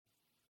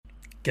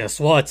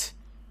Guess what?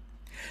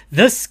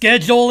 The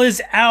schedule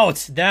is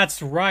out.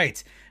 That's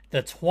right.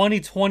 The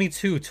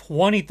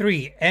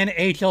 2022-23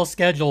 NHL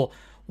schedule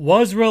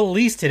was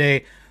released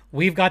today.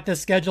 We've got the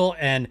schedule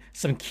and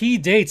some key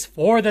dates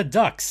for the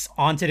Ducks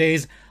on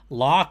today's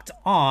Locked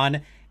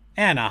On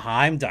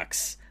Anaheim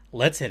Ducks.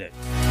 Let's hit it.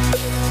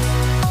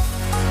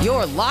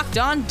 You're Locked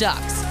On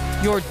Ducks,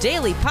 your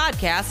daily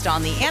podcast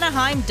on the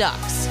Anaheim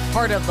Ducks,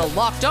 part of the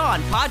Locked On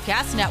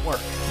Podcast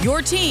Network,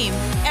 your team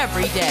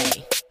every day.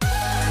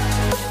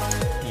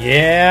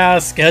 Yeah,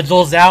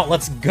 schedule's out.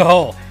 Let's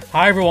go.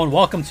 Hi, everyone.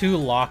 Welcome to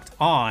Locked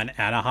On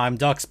Anaheim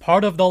Ducks,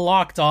 part of the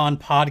Locked On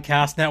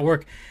Podcast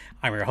Network.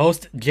 I'm your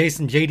host,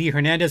 Jason J.D.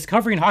 Hernandez,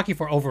 covering hockey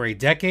for over a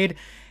decade.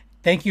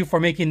 Thank you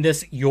for making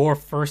this your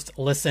first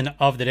listen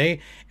of the day,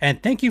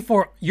 and thank you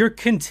for your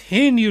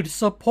continued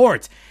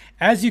support.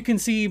 As you can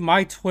see,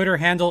 my Twitter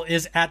handle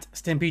is at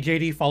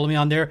StimpyJD. Follow me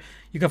on there.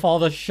 You can follow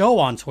the show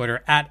on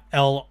Twitter at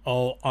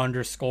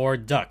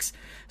LO_Ducks.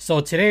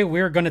 So today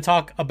we're going to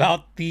talk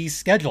about the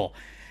schedule.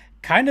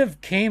 Kind of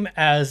came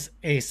as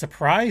a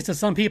surprise to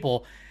some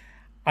people.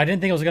 I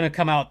didn't think it was going to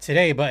come out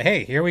today, but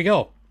hey, here we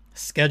go.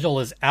 Schedule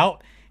is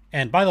out.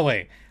 And by the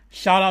way,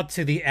 shout out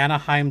to the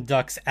Anaheim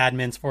Ducks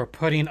admins for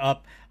putting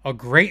up a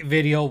great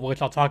video,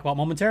 which I'll talk about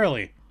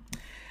momentarily.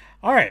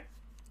 All right,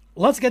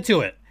 let's get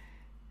to it.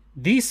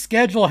 The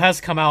schedule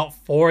has come out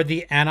for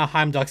the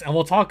Anaheim Ducks, and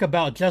we'll talk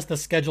about just the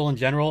schedule in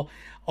general.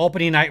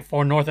 Opening night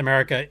for North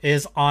America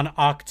is on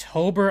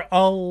October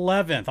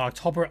 11th.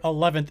 October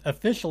 11th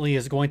officially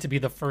is going to be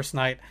the first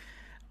night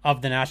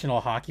of the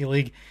National Hockey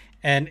League.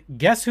 And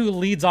guess who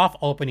leads off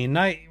opening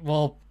night?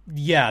 Well,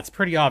 yeah, it's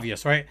pretty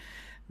obvious, right?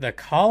 The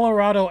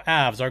Colorado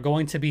Avs are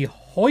going to be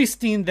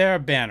hoisting their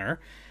banner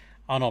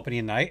on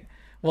opening night.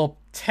 Well,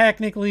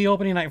 technically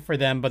opening night for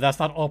them, but that's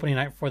not opening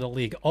night for the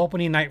league.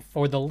 Opening night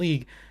for the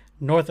league,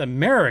 North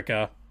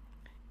America,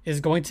 is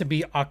going to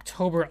be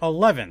October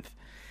 11th.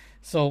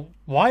 So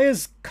why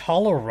is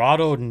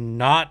Colorado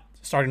not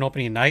starting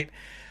opening night?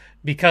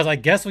 Because I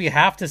guess we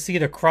have to see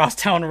the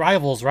crosstown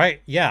rivals,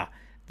 right? Yeah,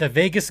 the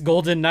Vegas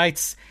Golden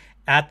Knights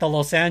at the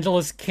Los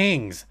Angeles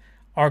Kings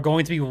are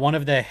going to be one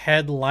of the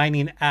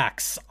headlining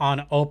acts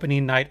on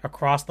opening night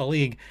across the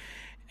league.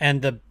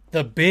 And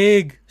the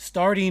big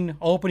starting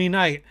opening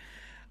night,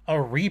 a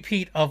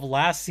repeat of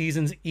last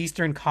season's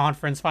Eastern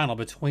Conference final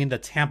between the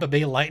Tampa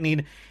Bay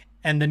Lightning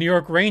and the New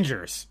York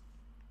Rangers.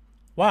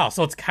 Wow,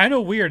 so it's kind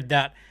of weird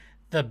that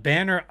the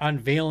banner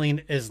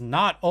unveiling is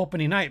not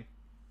opening night,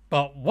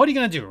 but what are you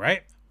going to do,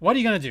 right? What are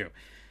you going to do?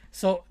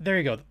 So there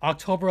you go.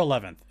 October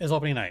 11th is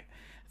opening night.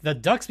 The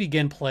Ducks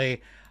begin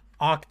play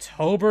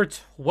October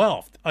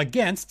 12th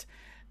against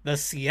the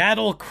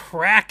Seattle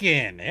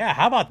Kraken. Yeah,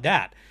 how about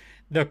that?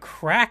 The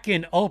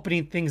Kraken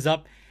opening things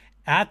up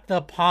at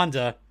the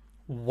Ponda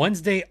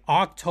Wednesday,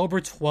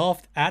 October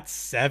 12th at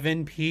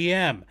 7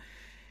 p.m.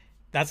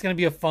 That's going to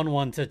be a fun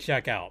one to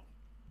check out.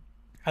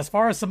 As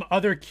far as some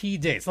other key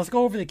dates, let's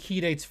go over the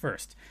key dates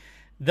first.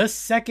 The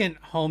second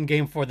home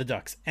game for the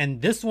Ducks, and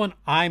this one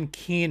I'm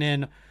keying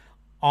in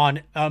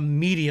on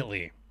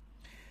immediately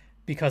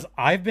because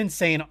I've been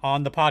saying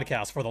on the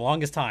podcast for the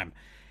longest time,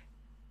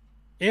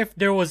 if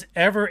there was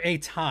ever a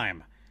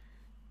time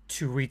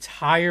to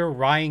retire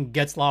Ryan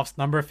Getzlaf's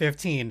number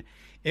 15,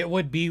 it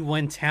would be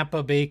when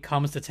Tampa Bay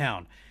comes to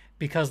town,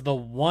 because the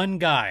one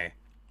guy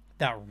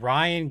that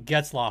Ryan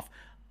Getzlaf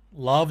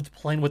loved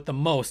playing with the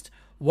most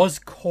was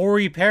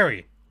Corey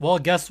Perry. Well,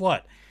 guess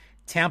what?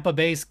 Tampa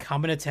Bay's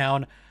coming to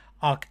town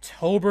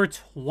October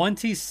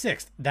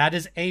 26th. That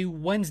is a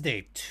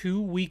Wednesday,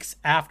 2 weeks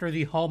after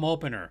the home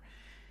opener.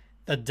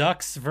 The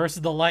Ducks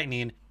versus the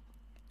Lightning.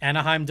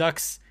 Anaheim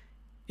Ducks,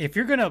 if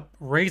you're going to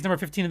raise number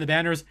 15 in the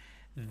banners,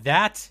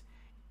 that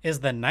is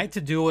the night to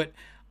do it.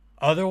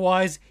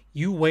 Otherwise,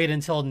 you wait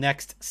until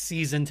next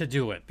season to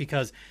do it,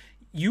 because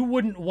you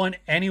wouldn't want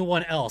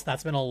anyone else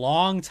that's been a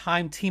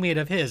long-time teammate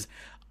of his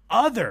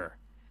other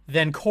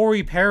than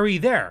Corey Perry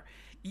there.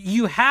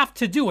 You have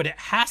to do it. It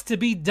has to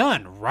be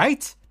done,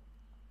 right?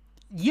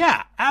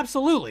 Yeah,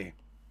 absolutely.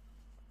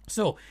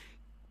 So,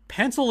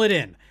 pencil it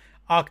in.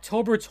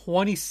 October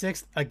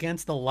 26th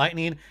against the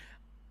Lightning.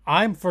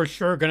 I'm for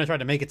sure going to try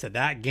to make it to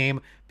that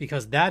game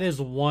because that is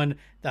one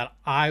that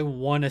I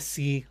want to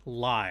see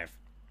live.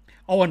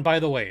 Oh, and by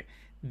the way,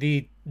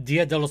 the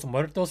Dia de los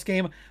Muertos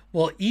game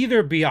will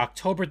either be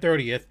October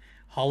 30th,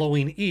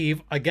 Halloween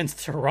Eve,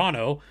 against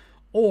Toronto,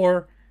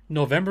 or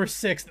November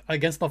 6th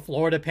against the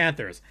Florida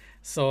Panthers.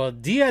 So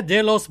Dia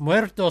de los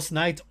Muertos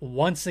night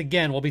once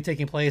again will be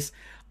taking place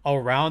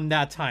around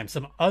that time.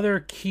 Some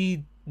other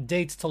key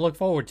dates to look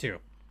forward to.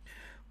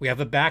 We have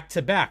a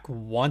back-to-back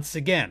once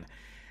again.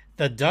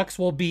 The Ducks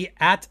will be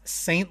at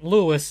St.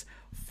 Louis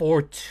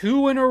for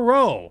 2 in a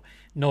row,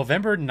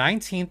 November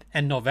 19th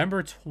and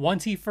November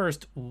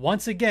 21st,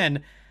 once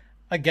again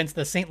against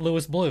the St.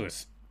 Louis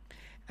Blues.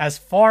 As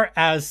far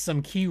as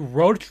some key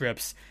road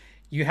trips,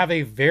 you have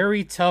a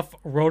very tough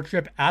road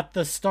trip at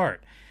the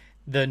start.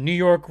 The New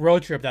York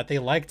road trip that they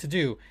like to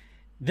do.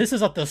 This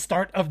is at the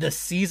start of the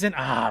season.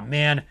 Ah,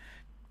 man.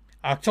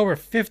 October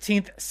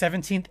 15th,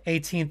 17th,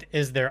 18th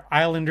is their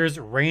Islanders,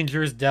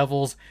 Rangers,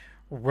 Devils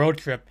road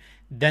trip.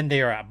 Then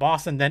they are at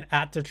Boston, then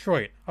at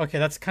Detroit. Okay,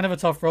 that's kind of a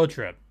tough road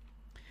trip.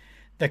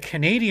 The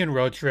Canadian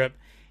road trip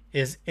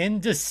is in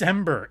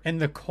December, in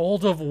the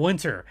cold of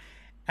winter,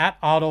 at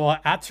Ottawa,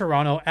 at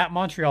Toronto, at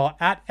Montreal,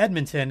 at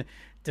Edmonton,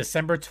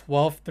 December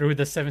 12th through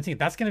the 17th.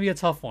 That's going to be a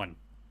tough one.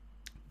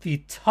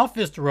 The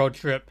toughest road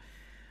trip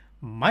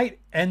might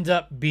end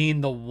up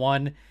being the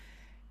one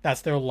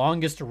that's their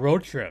longest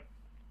road trip.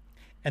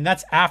 And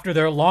that's after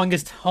their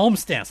longest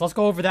homestand. So let's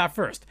go over that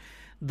first.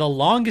 The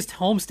longest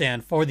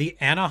homestand for the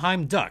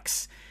Anaheim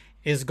Ducks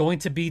is going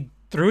to be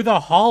through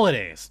the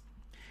holidays.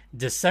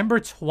 December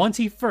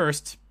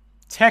 21st,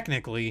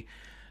 technically,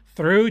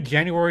 through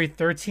January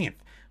 13th.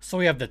 So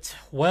we have the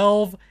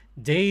 12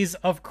 days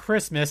of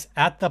Christmas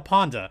at the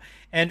Ponda.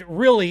 And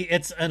really,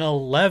 it's an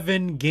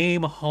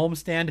 11-game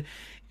homestand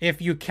if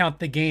you count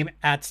the game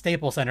at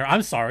Staples Center.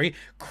 I'm sorry,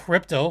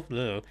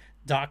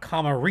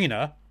 Crypto.com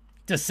Arena.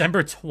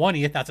 December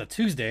 20th, that's a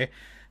Tuesday.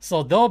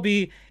 So they'll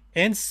be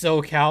in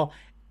SoCal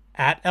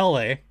at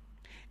LA,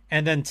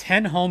 and then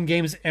 10 home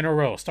games in a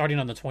row, starting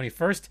on the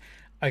 21st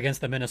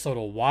against the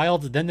Minnesota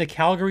Wild, then the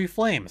Calgary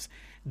Flames.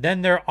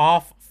 Then they're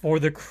off for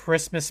the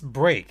Christmas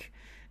break.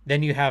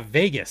 Then you have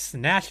Vegas,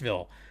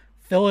 Nashville,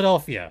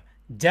 Philadelphia,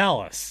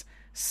 Dallas,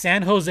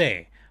 San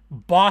Jose,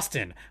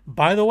 Boston.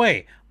 By the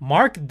way,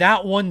 mark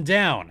that one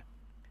down.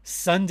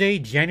 Sunday,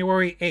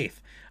 January 8th,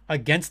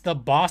 against the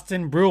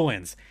Boston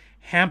Bruins.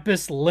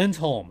 Hampus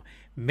Lindholm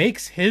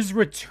makes his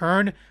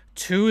return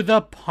to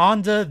the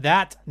Ponda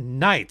that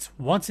night.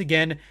 Once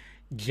again,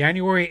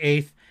 January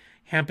 8th,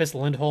 Hampus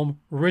Lindholm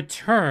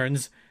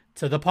returns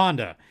to the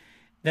Ponda.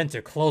 Then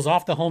to close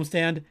off the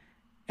homestand,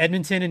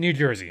 Edmonton and New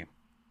Jersey.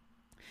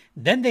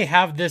 Then they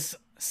have this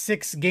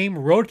 6-game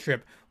road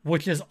trip,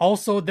 which is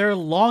also their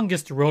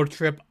longest road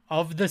trip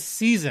of the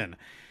season.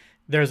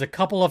 There's a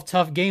couple of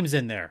tough games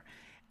in there.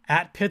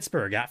 At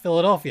Pittsburgh, at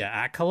Philadelphia,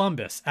 at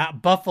Columbus,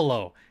 at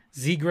Buffalo,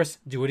 Zegras,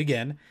 do it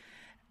again,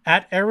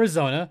 at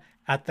Arizona,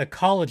 at the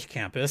college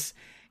campus,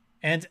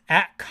 and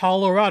at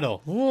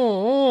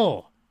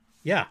Colorado.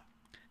 Yeah,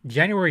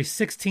 January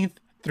 16th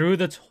through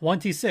the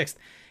 26th.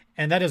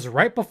 And that is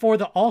right before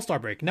the All-Star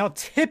break. Now,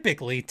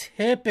 typically,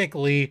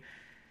 the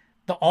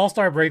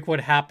All-Star break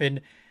would happen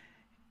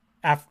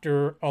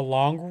after a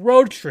long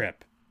road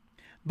trip.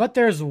 But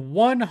there's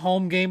one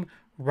home game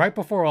right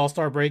before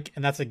All-Star break,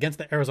 and that's against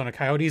the Arizona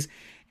Coyotes.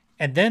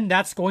 And then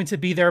that's going to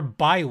be their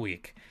bye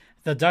week.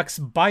 The Ducks'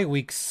 bye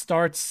week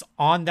starts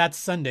on that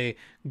Sunday,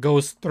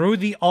 goes through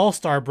the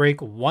All-Star break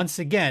once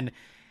again,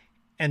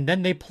 and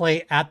then they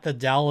play at the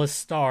Dallas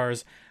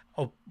Stars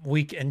a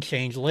week and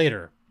change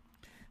later.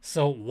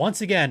 So once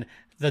again,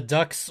 the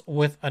Ducks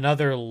with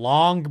another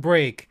long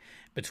break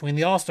between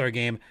the All-Star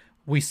game.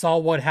 We saw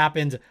what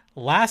happened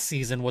last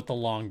season with the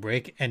long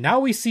break, and now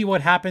we see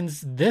what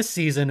happens this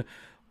season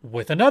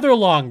with another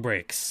long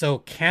break. So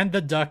can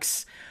the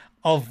Ducks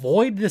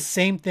avoid the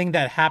same thing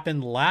that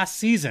happened last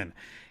season?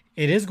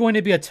 It is going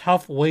to be a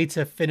tough way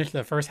to finish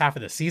the first half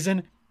of the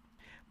season,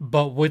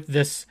 but with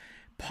this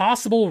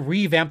possible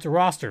revamped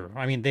roster,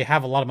 I mean, they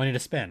have a lot of money to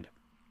spend.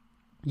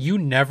 You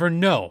never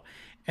know.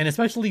 And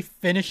especially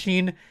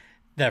finishing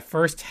the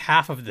first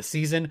half of the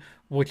season,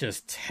 which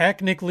is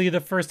technically the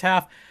first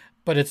half,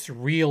 but it's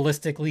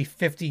realistically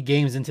 50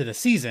 games into the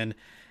season,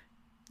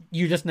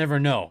 you just never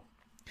know.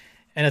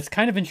 And it's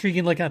kind of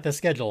intriguing looking at the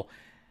schedule.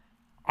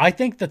 I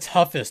think the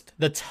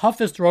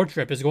toughest road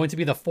trip is going to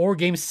be the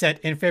 4-game set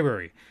in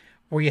February,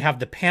 where you have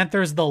the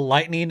Panthers, the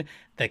Lightning,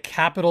 the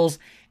Capitals,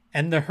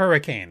 and the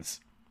Hurricanes.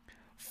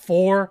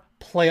 4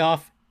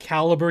 playoff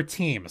caliber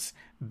teams,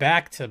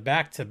 back to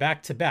back to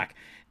back to back.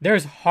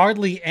 There's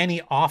hardly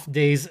any off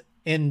days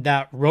in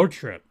that road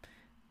trip.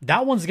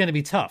 That one's going to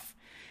be tough.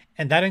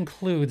 And that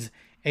includes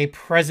a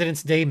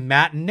President's Day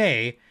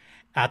matinee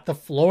at the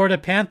Florida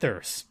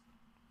Panthers.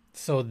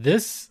 So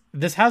this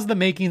has the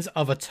makings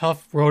of a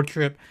tough road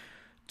trip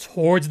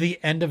towards the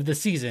end of the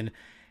season.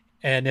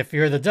 And if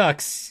you're the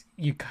Ducks,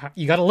 you got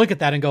to look at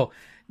that and go,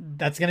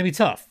 that's going to be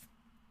tough.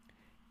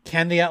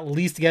 Can they at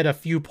least get a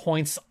few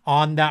points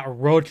on that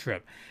road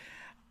trip?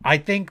 I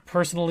think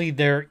personally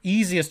their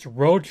easiest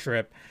road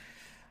trip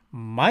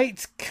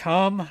might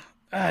come,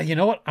 you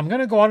know what? I'm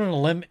going to go out on a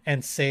limb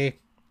and say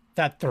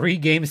that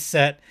 3-game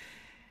set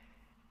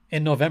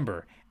in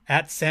November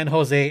at San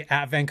Jose,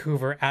 at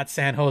Vancouver, at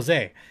San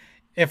Jose.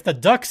 If the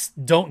Ducks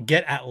don't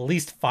get at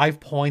least 5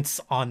 points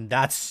on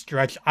that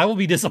stretch, I will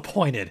be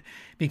disappointed,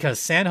 because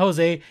San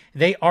Jose,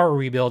 they are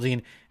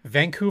rebuilding.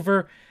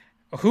 Vancouver,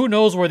 who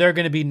knows where they're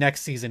going to be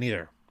next season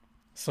either.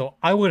 So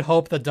I would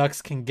hope the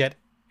Ducks can get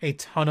a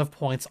ton of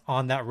points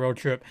on that road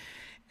trip.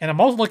 And I'm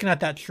also looking at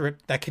that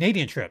trip, that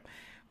Canadian trip.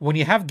 When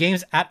you have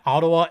games at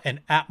Ottawa and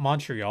at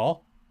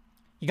Montreal,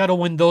 you got to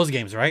win those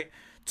games, right?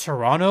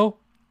 Toronto,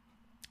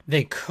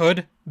 they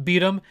could beat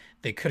them.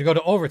 They could go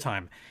to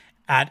overtime.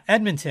 At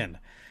Edmonton,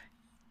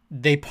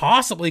 they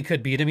possibly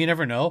could beat them. You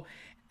never know.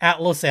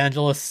 At Los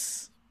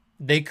Angeles,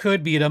 they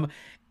could beat them.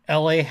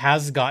 LA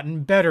has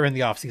gotten better in the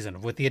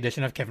offseason with the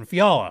addition of Kevin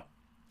Fiala.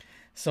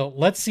 So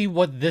let's see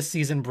what this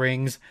season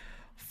brings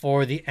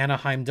for the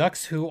Anaheim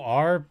Ducks, who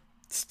are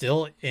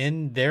still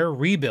in their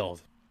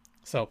rebuild.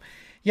 So,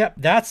 yep,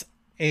 that's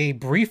a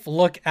brief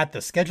look at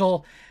the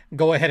schedule.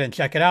 Go ahead and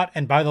check it out.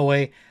 And by the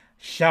way,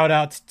 shout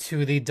out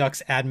to the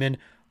Ducks admin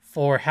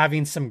for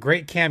having some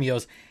great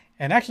cameos.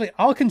 And actually,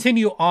 I'll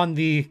continue on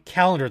the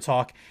calendar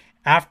talk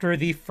after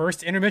the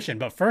first intermission.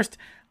 But first,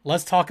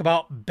 let's talk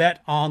about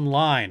Bet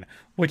Online,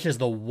 which is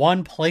the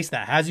one place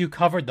that has you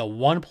covered, the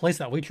one place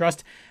that we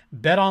trust.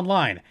 Bet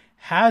Online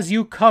has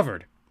you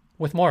covered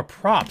with more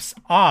props,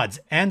 odds,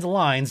 and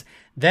lines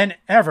than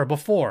ever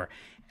before.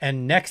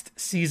 And next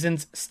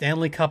season's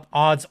Stanley Cup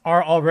odds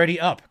are already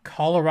up.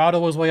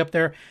 Colorado is way up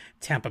there.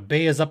 Tampa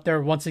Bay is up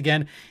there once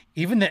again.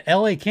 Even the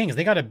LA Kings,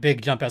 they got a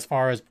big jump as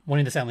far as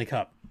winning the Stanley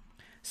Cup.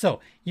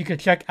 So you can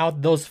check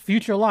out those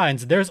future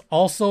lines. There's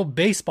also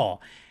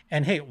baseball.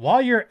 And hey,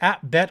 while you're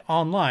at Bet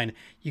Online,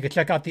 you can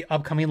check out the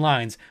upcoming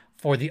lines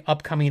for the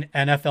upcoming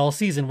NFL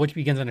season, which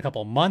begins in a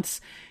couple of months.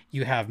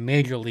 You have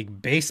Major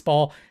League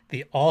Baseball.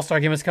 The All-Star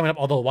Game is coming up,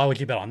 although why would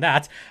you bet on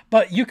that?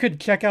 But you could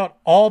check out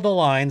all the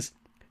lines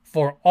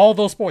for all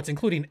those sports,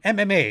 including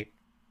MMA,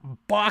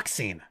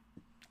 boxing,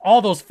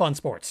 all those fun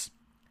sports.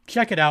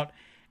 Check it out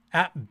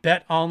at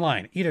Bet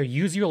Online. Either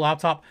use your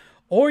laptop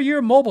or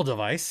your mobile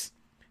device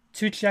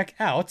to check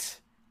out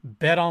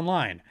Bet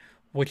Online,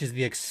 which is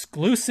the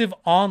exclusive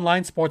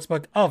online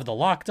sportsbook of the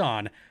Locked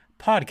On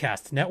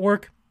Podcast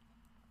Network.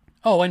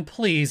 Oh, and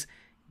please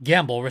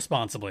gamble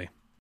responsibly.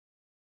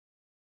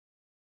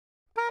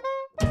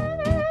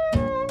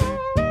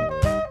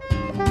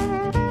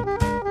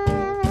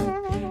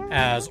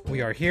 As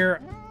we are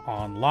here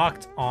on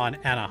Locked On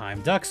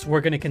Anaheim Ducks,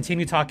 we're going to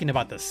continue talking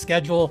about the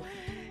schedule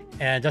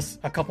and just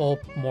a couple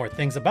more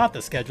things about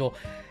the schedule.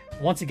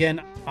 Once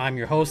again, I'm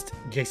your host,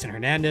 Jason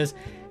Hernandez.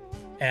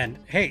 And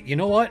hey, you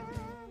know what?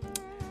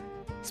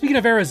 Speaking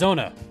of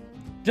Arizona,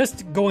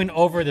 just going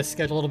over the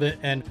schedule a little bit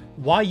and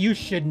why you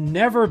should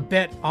never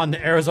bet on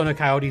the Arizona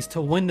Coyotes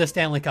to win the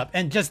Stanley Cup,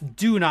 and just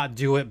do not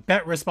do it.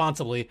 Bet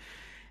responsibly.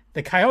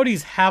 The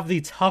Coyotes have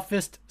the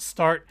toughest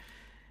start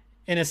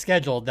in a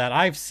schedule that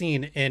I've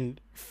seen in,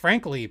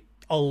 frankly,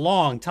 a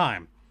long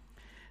time.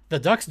 The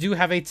Ducks do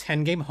have a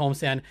 10-game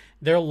homestand.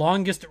 Their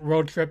longest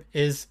road trip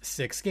is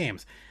 6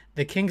 games.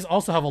 The Kings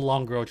also have a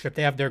long road trip.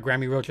 They have their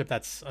Grammy road trip.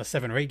 That's a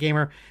 7 or 8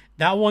 gamer.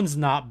 That one's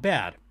not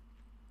bad.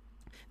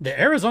 The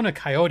Arizona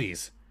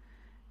Coyotes,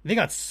 they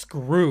got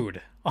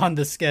screwed on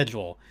the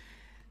schedule.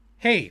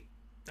 Hey,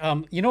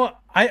 you know what?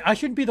 I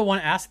shouldn't be the one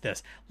to ask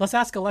this. Let's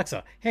ask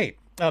Alexa. Hey,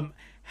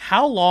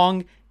 how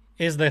long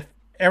is the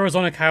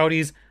Arizona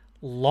Coyotes'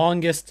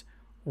 longest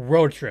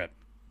road trip?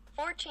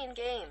 14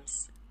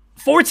 games.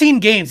 14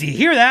 games. You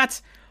hear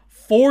that?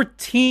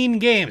 14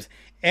 games.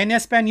 En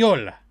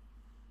español.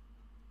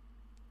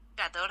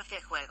 14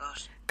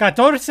 juegos.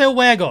 14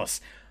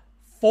 juegos.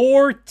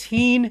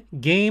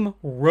 14-game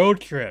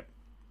road trip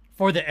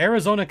for the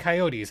Arizona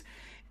Coyotes.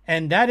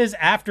 And that is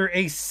after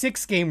a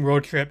 6-game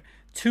road trip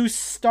to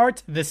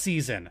start the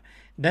season.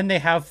 Then they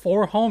have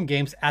 4 home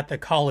games at the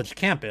college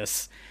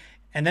campus.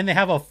 And then they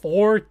have a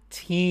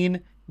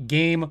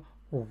 14-game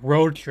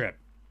road trip.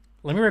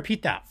 Let me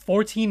repeat that.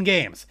 14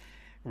 games.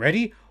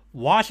 Ready?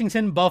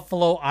 Washington,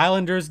 Buffalo,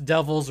 Islanders,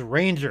 Devils,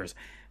 Rangers,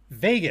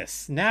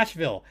 Vegas,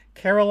 Nashville,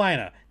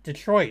 Carolina,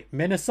 Detroit,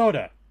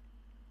 Minnesota,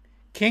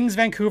 Kings,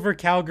 Vancouver,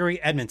 Calgary,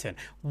 Edmonton.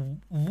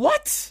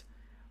 What?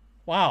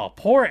 Wow,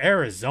 poor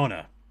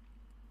Arizona.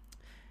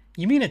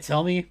 You mean to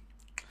tell me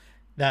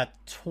that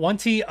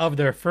 20 of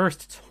their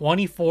first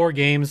 24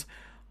 games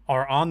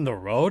are on the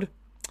road?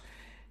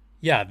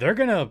 Yeah, they're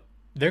gonna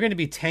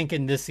be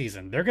tanking this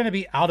season. They're gonna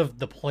be out of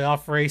the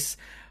playoff race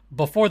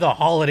before the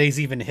holidays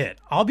even hit.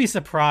 I'll be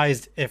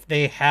surprised if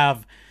they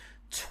have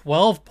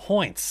 12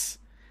 points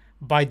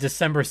by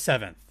December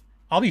 7th.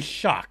 I'll be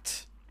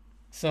shocked.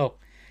 So,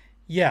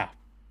 yeah.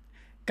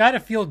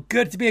 Gotta feel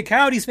good to be a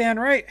Coyotes fan,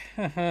 right?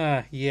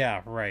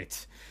 Yeah,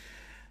 right.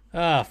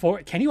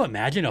 Can you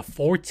imagine a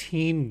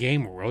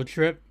 14-game road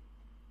trip?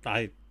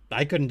 I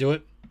couldn't do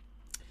it.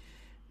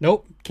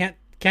 Nope, can't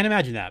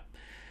imagine that.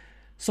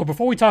 So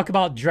before we talk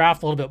about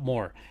draft a little bit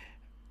more,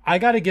 I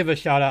got to give a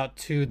shout out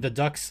to the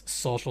Ducks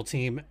social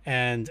team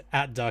and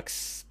at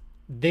Ducks.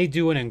 They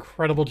do an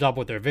incredible job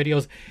with their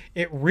videos.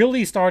 It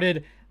really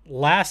started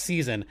last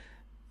season.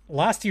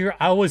 Last year,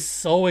 I was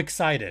so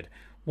excited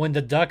when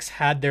the Ducks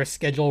had their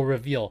schedule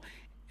reveal.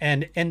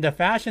 And in the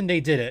fashion they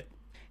did it,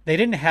 they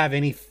didn't have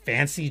any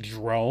fancy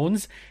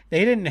drones.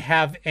 They didn't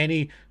have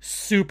any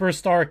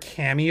superstar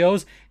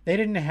cameos. They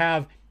didn't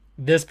have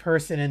this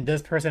person and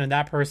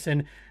that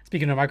person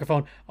speaking to a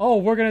microphone. Oh,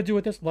 we're going to do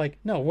it this. Like,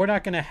 no, we're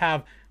not going to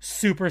have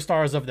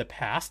superstars of the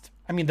past.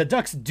 I mean, the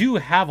Ducks do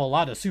have a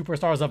lot of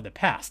superstars of the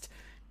past,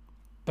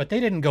 but they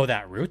didn't go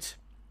that route.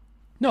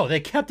 No, they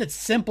kept it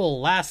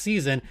simple last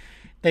season.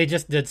 They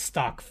just did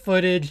stock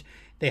footage.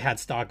 They had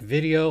stock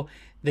video.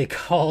 They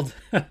called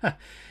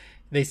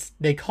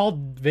they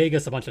called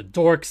Vegas a bunch of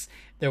dorks.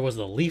 There was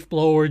the leaf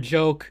blower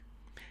joke.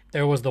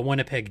 There was the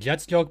Winnipeg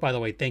Jets joke. By the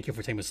way, thank you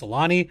for Teemu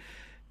Selanne.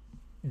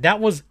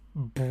 That was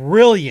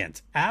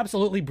Brilliant.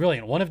 Absolutely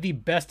brilliant. One of the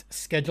best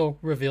schedule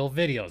reveal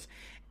videos.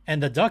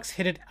 And the Ducks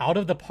hit it out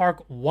of the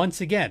park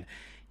once again.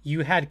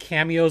 You had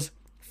cameos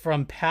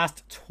from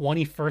past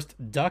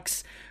 21st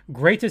Ducks.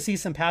 Great to see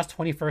some past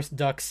 21st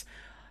Ducks,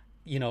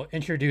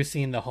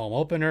 introducing the home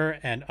opener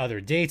and other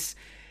dates.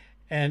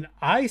 And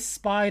I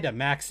spied a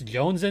Max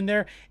Jones in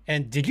there.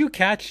 And did you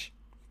catch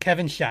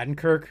Kevin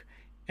Shattenkirk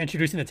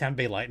introducing the Tampa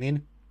Bay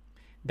Lightning?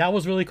 That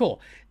was really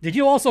cool. Did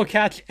you also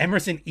catch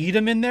Emerson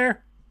Edom in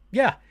there?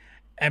 Yeah,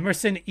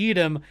 Emerson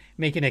Edom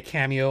making a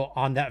cameo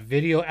on that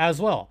video as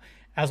well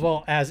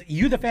as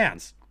you, the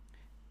fans.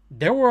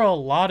 There were a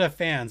lot of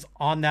fans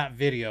on that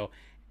video,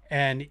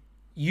 and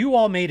you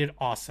all made it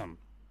awesome.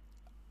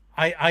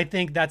 I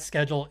think that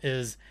schedule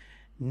is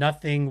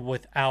nothing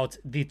without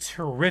the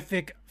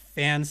terrific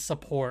fan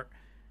support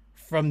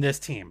from this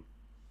team.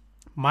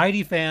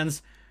 Mighty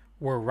fans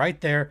were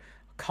right there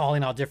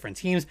calling out different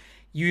teams.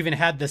 You even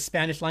had the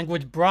Spanish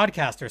language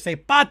broadcaster say,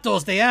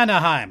 Patos de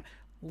Anaheim.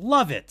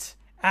 Love it.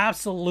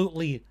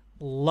 Absolutely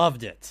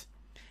loved it.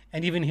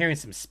 And even hearing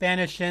some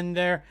Spanish in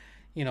there,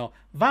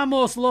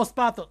 Vamos los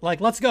Patos.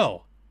 Like, let's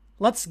go.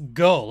 Let's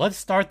go. Let's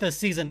start the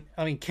season.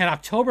 I mean, can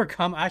October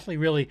come? Actually,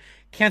 really,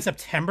 can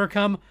September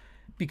come?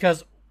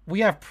 Because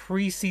we have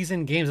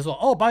preseason games as well.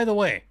 Oh, by the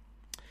way,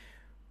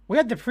 we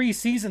had the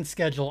preseason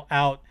schedule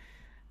out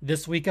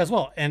this week as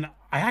well. And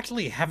I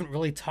actually haven't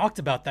really talked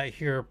about that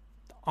here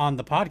on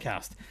the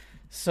podcast.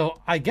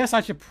 So I guess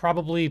I should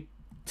probably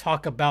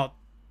talk about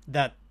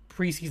that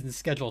preseason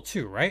schedule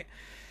too, right?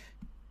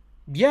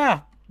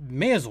 Yeah,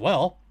 may as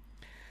well.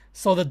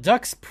 So the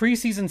Ducks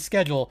preseason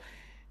schedule,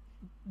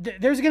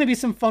 there's going to be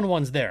some fun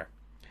ones there.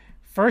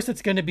 First,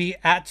 it's going to be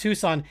at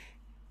Tucson.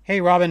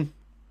 Hey, Robin.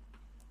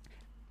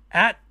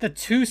 At the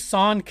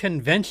Tucson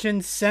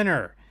Convention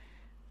Center,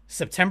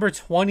 September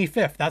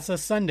 25th. That's a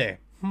Sunday.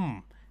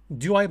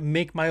 Do I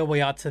make my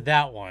way out to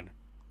that one?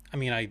 I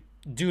mean, I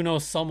do know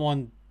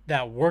someone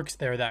that works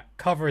there that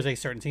covers a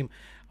certain team.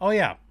 Oh,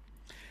 yeah.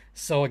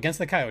 So against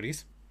the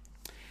Coyotes.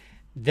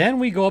 Then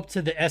we go up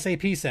to the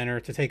SAP Center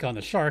to take on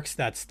the Sharks.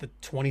 That's the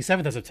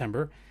 27th of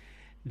September.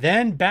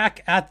 Then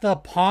back at the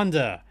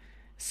Ponda,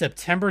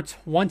 September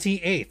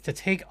 28th to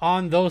take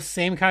on those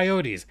same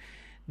Coyotes.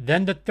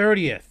 Then the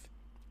 30th,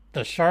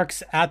 the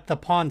Sharks at the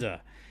Ponda.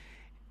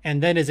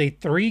 And then is a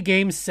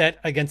 3-game set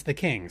against the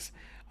Kings.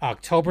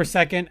 October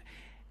 2nd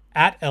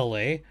at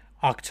LA.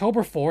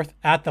 October 4th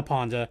at the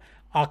Ponda.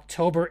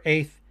 October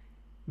 8th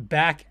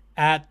back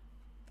at,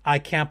 I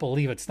can't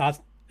believe it's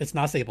not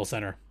Staples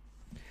Center.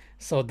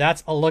 So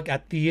that's a look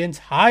at the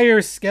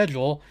entire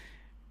schedule.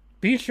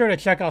 Be sure to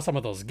check out some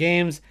of those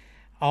games.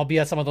 I'll be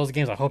at some of those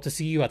games. I hope to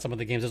see you at some of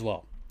the games as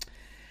well.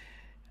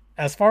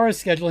 As far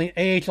as scheduling,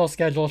 AHL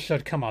schedule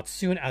should come out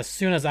soon. As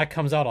soon as that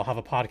comes out, I'll have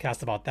a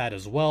podcast about that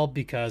as well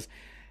because,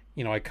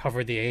 I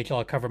cover the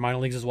AHL, I cover minor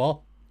leagues as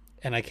well.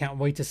 And I can't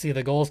wait to see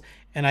the goals.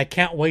 And I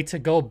can't wait to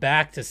go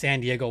back to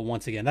San Diego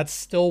once again. That's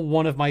still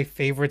one of my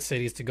favorite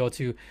cities to go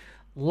to.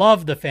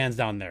 Love the fans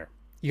down there.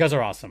 You guys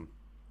are awesome.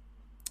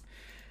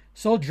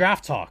 So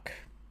draft talk.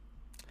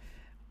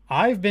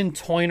 I've been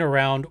toying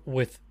around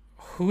with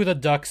who the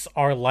Ducks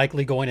are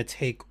likely going to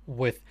take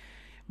with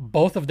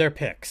both of their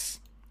picks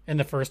in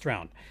the first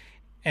round.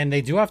 And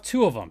they do have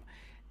two of them.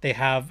 They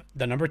have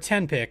the number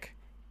 10 pick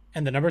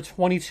and the number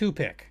 22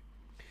 pick.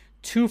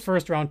 2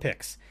 first-round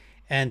picks.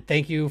 And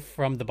thank you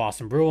from the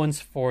Boston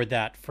Bruins for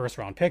that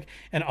first-round pick.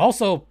 And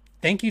also,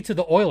 thank you to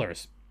the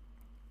Oilers.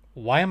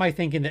 Why am I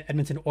thinking the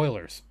Edmonton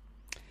Oilers?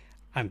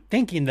 I'm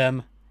thanking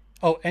them,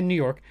 and New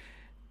York,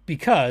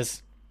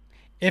 because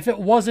if it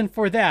wasn't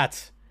for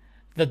that,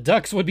 the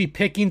Ducks would be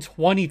picking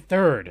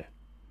 23rd.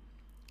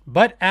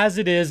 But as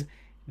it is,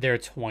 they're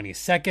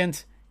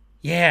 22nd.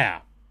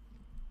 Yeah.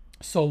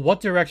 So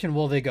what direction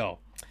will they go?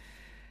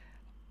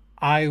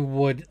 I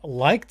would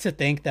like to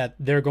think that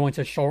they're going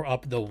to shore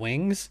up the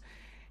wings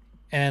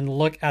and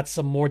look at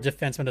some more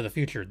defensemen of the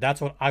future.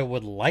 That's what I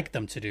would like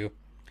them to do.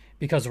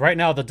 Because right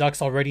now the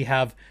Ducks already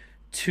have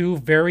 2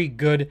 very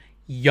good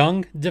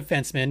young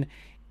defensemen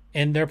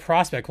in their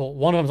prospect. Well,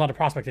 one of them's not a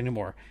prospect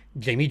anymore.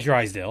 Jamie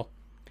Drysdale.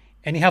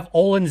 And you have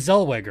Olin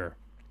Zellweger.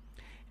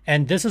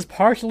 And this is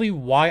partially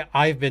why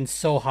I've been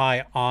so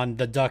high on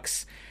the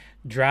Ducks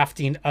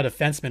drafting a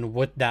defenseman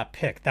with that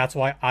pick. That's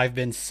why I've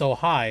been so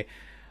high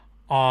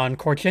on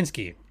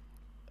Korchinski.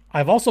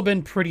 I've also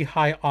been pretty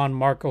high on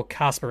Marco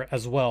Kasper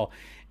as well.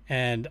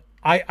 And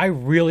I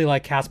really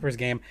like Kasper's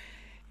game.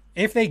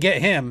 If they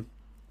get him,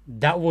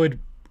 that would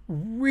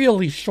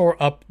really shore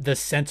up the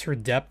center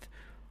depth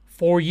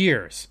for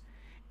years.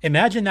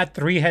 Imagine that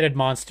 3-headed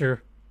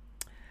monster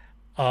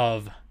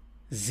of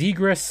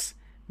Zegras,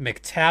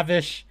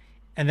 McTavish,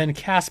 and then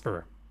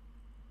Kasper.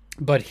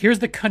 But here's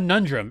the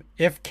conundrum.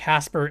 If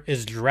Kasper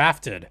is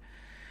drafted,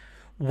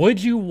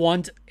 would you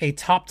want a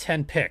top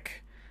 10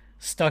 pick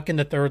stuck in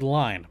the third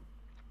line?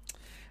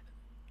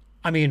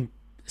 I mean,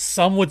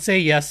 some would say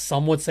yes,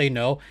 some would say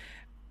no.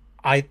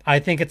 I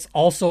think it's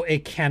also a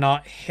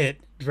cannot hit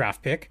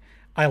draft pick.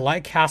 I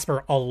like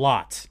Kasper a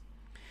lot.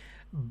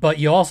 But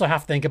you also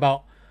have to think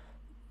about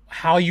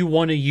how you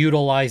want to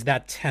utilize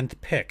that 10th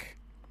pick.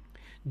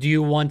 Do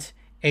you want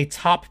a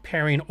top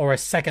pairing or a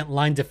second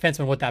line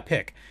defenseman with that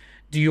pick?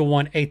 Do you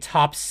want a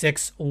top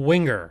 6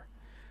 winger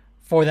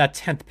for that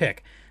 10th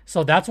pick?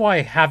 So that's why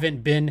I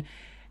haven't been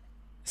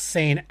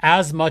saying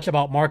as much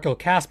about Marco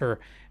Kasper,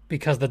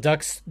 because the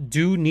Ducks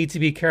do need to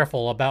be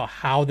careful about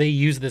how they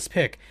use this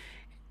pick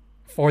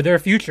for their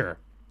future,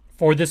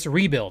 for this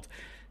rebuild.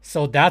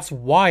 So that's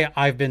why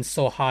I've been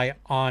so high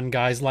on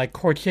guys like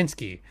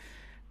Korchinski.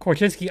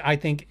 Korchinski, I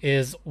think,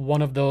 is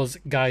one of those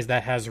guys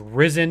that has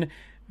risen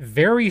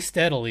very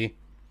steadily.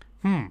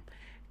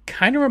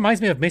 Kind of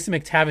reminds me of Mason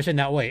McTavish in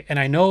that way. And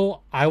I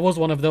know I was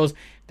one of those.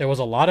 There was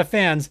a lot of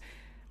fans.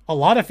 A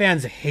lot of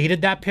fans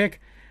hated that pick.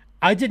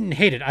 I didn't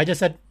hate it. I just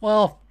said,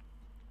 well,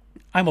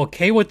 I'm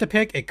okay with the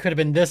pick. It could have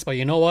been this, but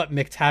you know what?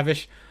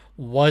 McTavish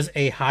was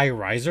a high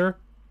riser.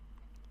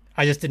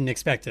 I just didn't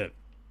expect it,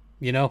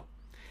 you know?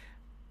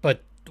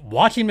 But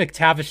watching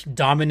McTavish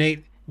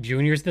dominate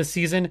juniors this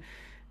season,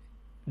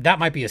 that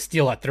might be a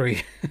steal at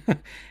 3.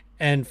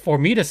 And for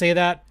me to say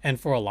that, and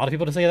for a lot of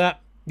people to say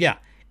that, yeah,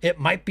 it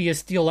might be a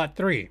steal at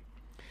 3.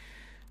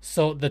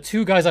 So the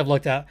two guys I've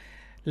looked at,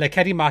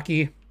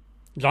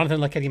 Jonathan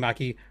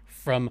Lekkerimäki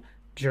from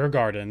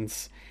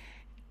Djurgårdens,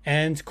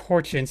 and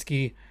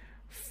Korchinski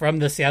from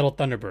the Seattle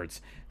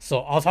Thunderbirds. So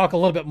I'll talk a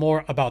little bit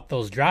more about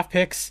those draft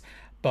picks.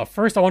 But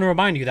first, I want to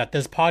remind you that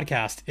this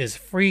podcast is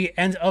free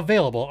and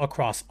available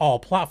across all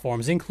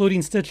platforms,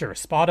 including Stitcher,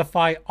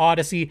 Spotify,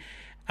 Odyssey,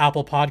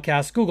 Apple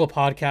Podcasts, Google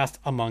Podcasts,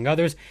 among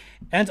others,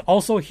 and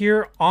also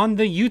here on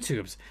the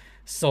YouTubes.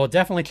 So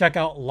definitely check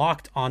out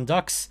Locked on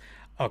Ducks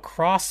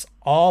across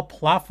all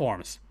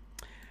platforms.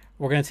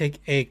 We're going to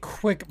take a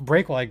quick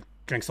break while I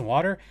drink some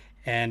water,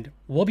 and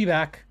we'll be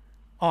back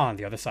on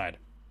the other side.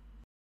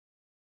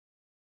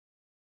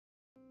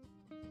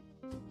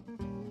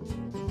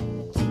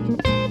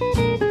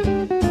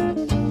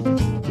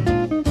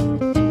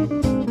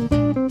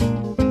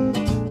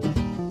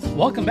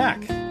 Welcome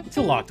back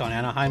to Locked on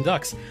Anaheim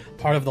Ducks,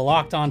 part of the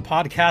Locked on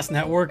Podcast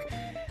Network.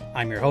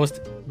 I'm your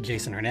host,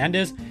 Jason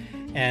Hernandez,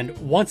 and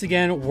once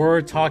again,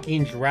 we're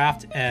talking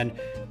draft, and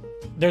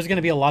there's going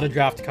to be a lot of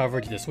draft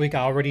coverage this week. I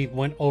already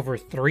went over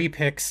 3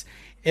 picks.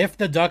 If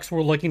the Ducks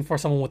were looking for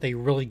someone with a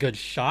really good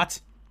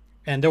shot,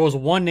 and there was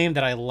one name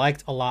that I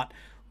liked a lot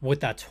with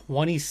that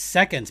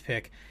 22nd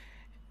pick,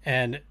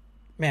 and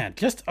man,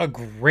 just a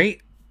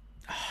great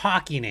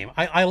hockey name.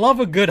 I love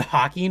a good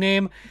hockey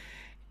name,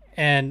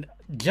 and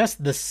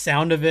just the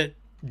sound of it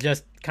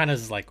just kind of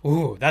is like,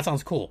 ooh, that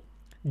sounds cool.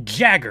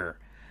 Jagger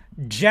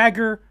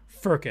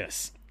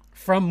Firkus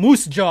from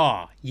Moose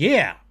Jaw.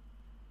 Yeah.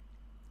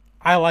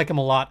 I like him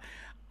a lot.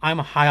 I'm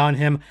high on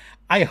him.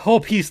 I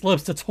hope he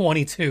slips to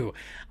 22.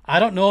 I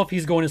don't know if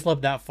he's going to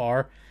slip that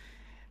far,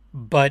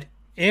 but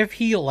if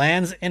he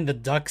lands in the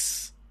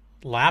Ducks'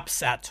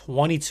 laps at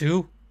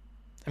 22,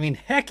 I mean,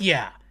 heck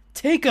yeah.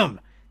 Take him.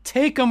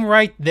 Take him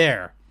right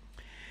there.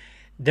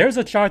 There's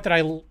a chart that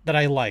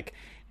I like,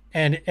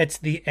 and it's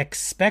the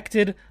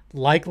expected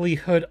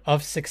likelihood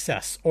of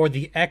success, or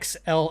the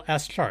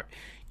XLS chart.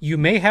 You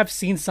may have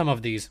seen some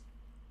of these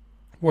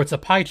where it's a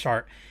pie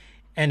chart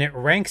and it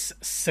ranks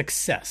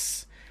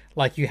success.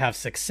 Like you have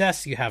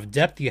success, you have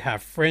depth, you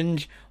have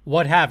fringe,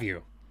 what have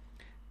you.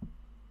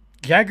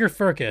 Jagger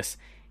Firkus,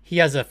 he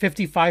has a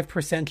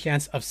 55%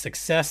 chance of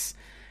success,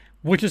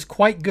 which is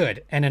quite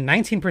good, and a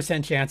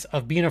 19% chance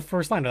of being a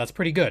first liner. That's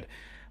pretty good.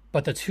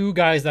 But the two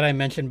guys that I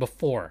mentioned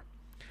before,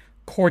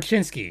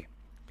 Korchinski,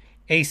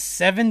 a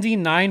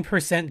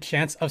 79%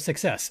 chance of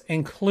success,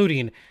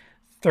 including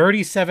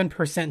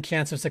 37%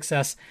 chance of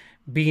success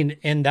being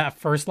in that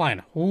first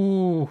line.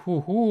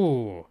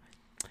 Ooh.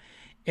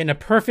 In a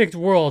perfect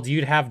world,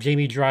 you'd have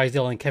Jamie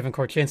Drysdale and Kevin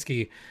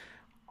Korchinski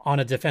on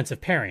a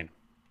defensive pairing.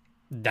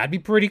 That'd be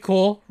pretty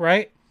cool,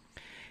 right?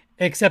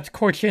 Except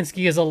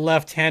Korchinski is a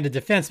left-handed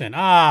defenseman.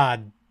 Ah,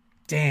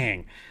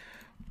 dang.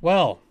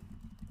 Well,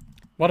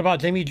 what about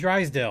Jamie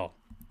Drysdale?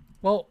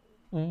 Well,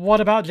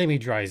 Jamie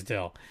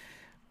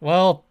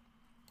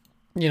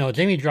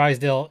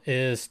Drysdale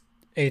is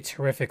a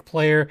terrific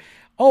player.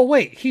 Oh,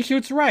 wait, he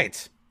shoots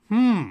right.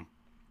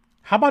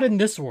 How about in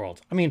this world?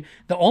 I mean,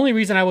 the only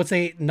reason I would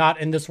say not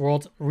in this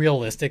world,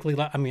 realistically,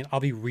 I mean, I'll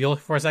be real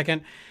for a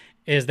second,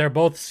 is they're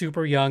both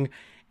super young,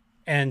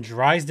 and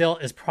Drysdale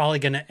is probably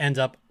going to end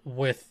up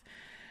with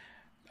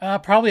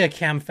probably a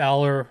Cam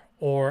Fowler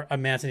or a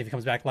Manson if he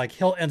comes back. Like,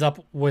 he'll end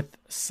up with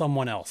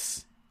someone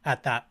else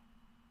at that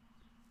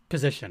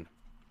position.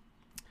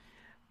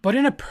 But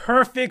in a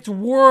perfect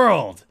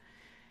world,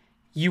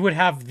 you would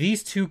have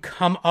these two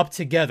come up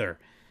together.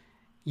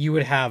 You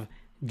would have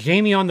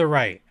Jamie on the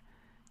right.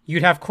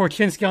 You'd have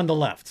Korchinski on the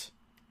left.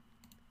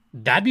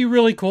 That'd be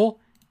really cool.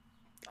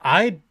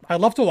 I'd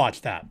love to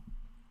watch that.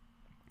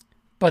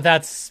 But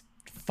that's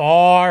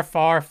far,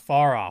 far,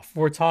 far off.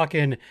 We're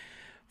talking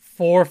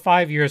 4 or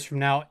 5 years from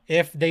now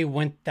if they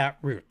went that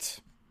route.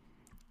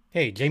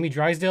 Hey, Jamie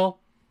Drysdale,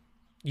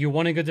 you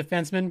want a good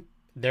defenseman?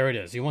 There it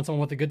is. You want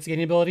someone with a good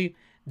skating ability?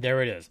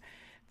 There it is.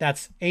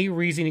 That's a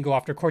reason to go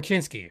after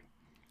Korchinski.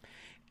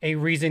 a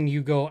reason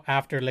you go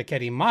after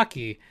Lekedi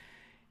Maki.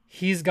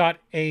 He's got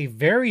a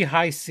very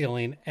high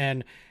ceiling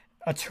and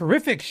a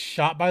terrific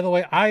shot. By the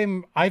way,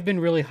 I've been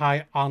really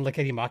high on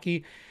Lekedi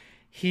Maki.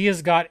 He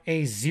has got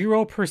a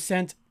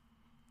 0%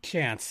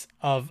 chance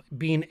of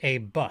being a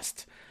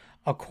bust,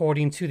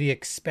 according to the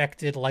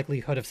expected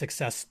likelihood of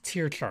success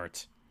tier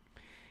chart.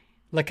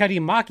 Lekedi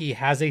Maki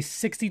has a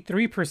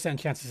 63%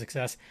 chance of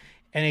success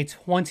and a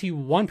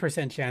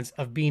 21% chance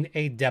of being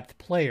a depth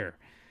player.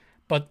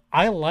 But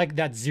I like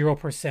that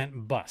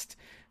 0% bust.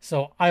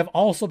 So I've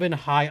also been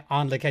high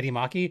on Lekedi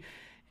Maki.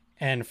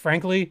 And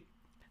frankly,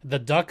 the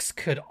Ducks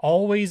could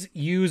always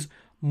use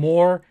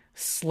more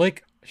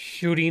slick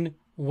shooting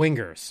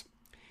wingers.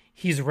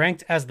 He's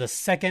ranked as the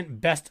second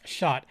best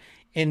shot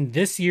in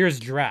this year's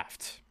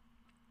draft.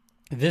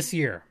 This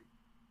year,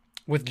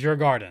 with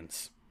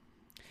Djurgårdens.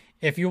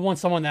 If you want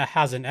someone that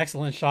has an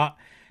excellent shot,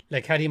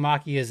 Lekedi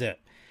Maki is it.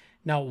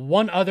 Now,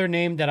 one other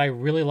name that I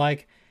really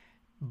like,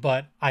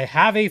 but I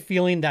have a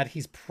feeling that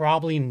he's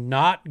probably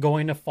not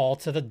going to fall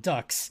to the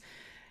Ducks.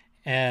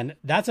 And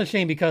that's a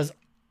shame because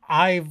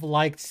I've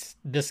liked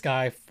this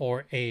guy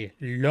for a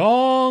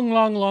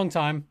long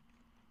time.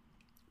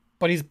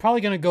 But he's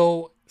probably going to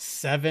go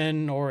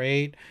 7 or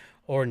 8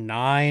 or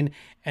 9.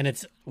 And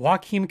it's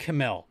Joakim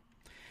Kemell.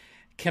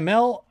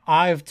 Kemell,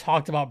 I've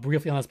talked about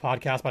briefly on this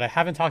podcast, but I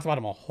haven't talked about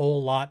him a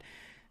whole lot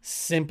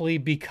simply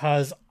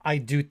because I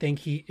do think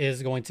he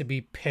is going to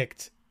be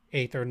picked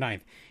 8th or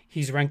 9th.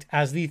 He's ranked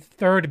as the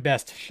 3rd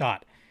best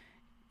shot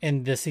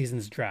in this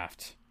season's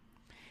draft.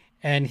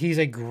 And he's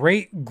a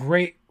great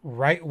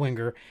right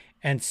winger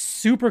and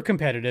super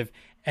competitive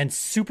and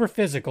super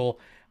physical.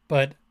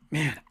 But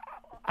man,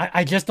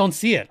 I just don't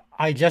see it.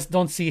 I just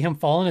don't see him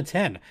falling a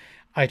 10.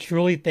 I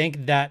truly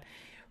think that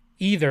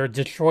either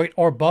Detroit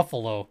or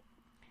Buffalo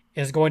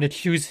is going to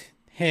choose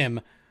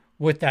him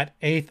with that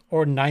 8th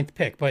or 9th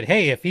pick. But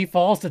hey, if he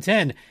falls to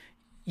 10,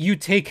 you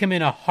take him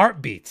in a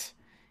heartbeat.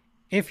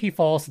 If he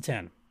falls to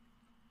 10,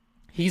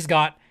 he's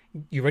got,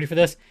 you ready for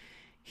this?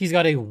 He's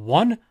got a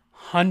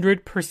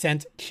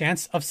 100%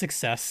 chance of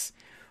success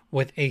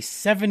with a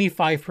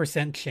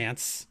 75%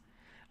 chance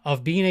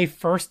of being a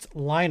first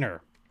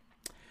liner.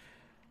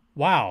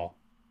 Wow.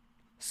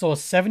 So a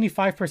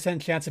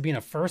 75% chance of being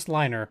a first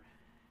liner,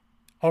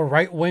 a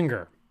right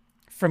winger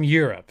from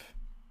Europe.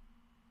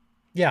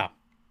 Yeah.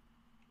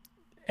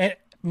 And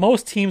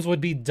most teams would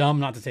be dumb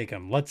not to take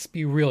him. Let's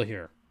be real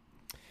here.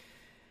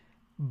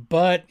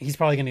 But he's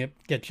probably going to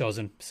get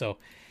chosen. So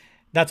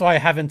that's why I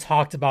haven't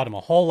talked about him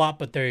a whole lot,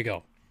 but there you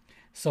go.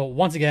 So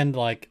once again,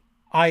 like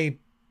I'm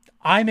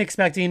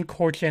expecting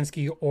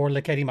Korchinski or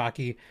Lekedi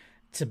Maki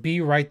to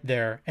be right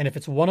there. And if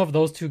it's one of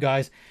those two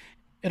guys,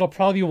 it'll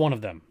probably be one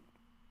of them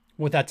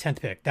with that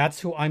 10th pick.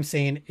 That's who I'm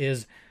saying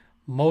is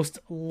most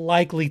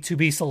likely to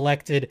be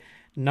selected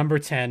number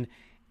 10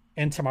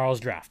 in tomorrow's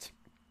draft.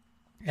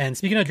 And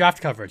speaking of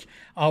draft coverage,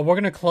 we're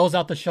going to close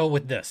out the show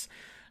with this.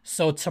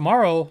 So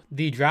tomorrow,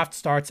 the draft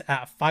starts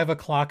at 5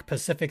 o'clock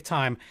Pacific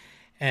time,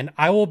 and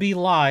I will be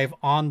live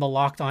on the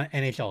Locked On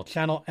NHL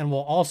channel, and we'll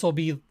also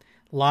be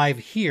live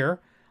here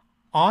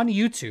on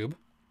YouTube,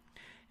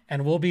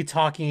 and we'll be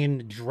talking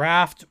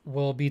draft,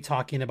 we'll be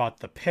talking about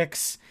the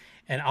picks,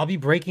 and I'll be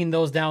breaking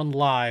those down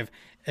live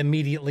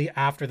immediately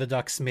after the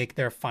Ducks make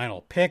their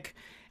final pick,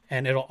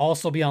 and it'll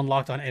also be on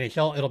Locked On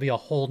NHL. It'll be a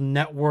whole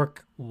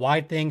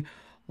network-wide thing.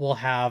 We'll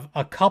have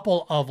a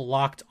couple of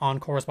Locked On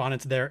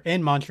correspondents there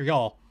in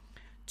Montreal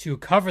to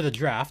cover the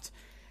draft.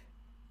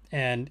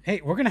 And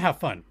hey, we're going to have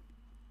fun.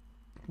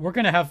 We're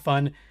going to have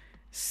fun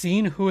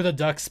seeing who the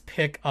Ducks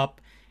pick up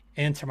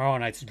in tomorrow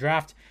night's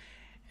draft.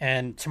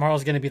 And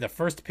tomorrow's going to be the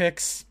first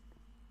picks.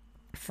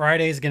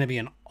 Friday is going to be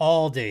an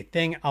all-day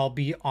thing. I'll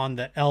be on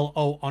the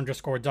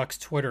LO_Ducks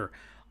Twitter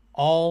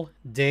all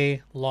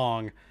day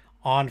long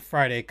on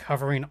Friday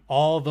covering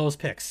all those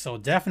picks. So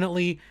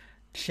definitely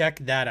check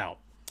that out.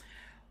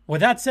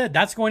 With that said,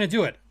 that's going to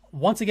do it.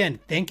 Once again,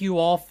 thank you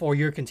all for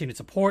your continued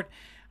support.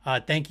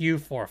 Thank you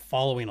for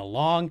following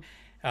along.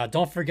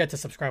 Don't forget to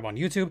subscribe on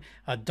YouTube.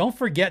 Don't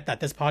forget that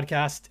this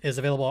podcast is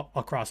available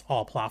across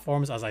all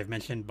platforms, as I've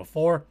mentioned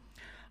before.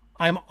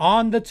 I'm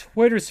on the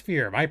Twitter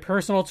sphere. My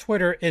personal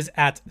Twitter is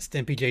at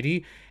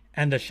StimpyJD,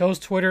 and the show's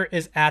Twitter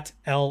is at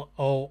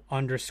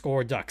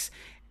LO_Ducks.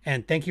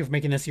 And thank you for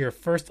making this your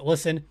first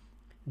listen.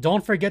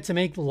 Don't forget to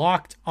make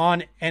Locked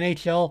On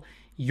NHL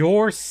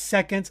your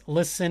second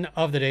listen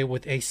of the day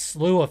with a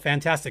slew of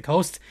fantastic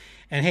hosts.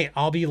 And hey,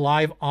 I'll be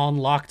live on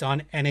Locked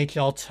On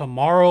NHL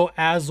tomorrow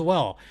as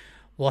well.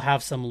 We'll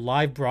have some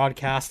live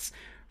broadcasts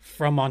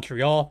from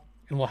Montreal,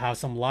 and we'll have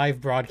some live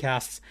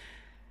broadcasts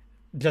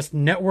just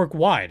network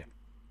wide.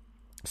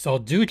 So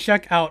do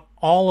check out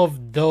all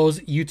of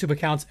those YouTube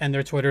accounts and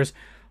their Twitters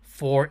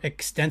for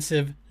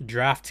extensive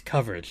draft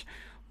coverage.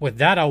 With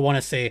that, I want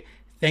to say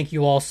thank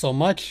you all so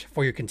much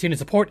for your continued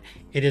support.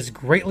 It is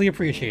greatly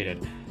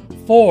appreciated.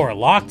 For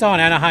Locked On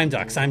Anaheim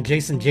Ducks, I'm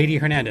Jason JD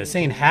Hernandez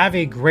saying have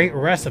a great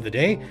rest of the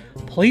day.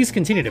 Please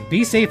continue to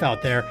be safe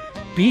out there,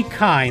 be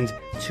kind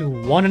to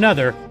one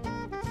another,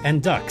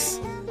 and Ducks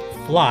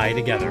fly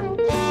together.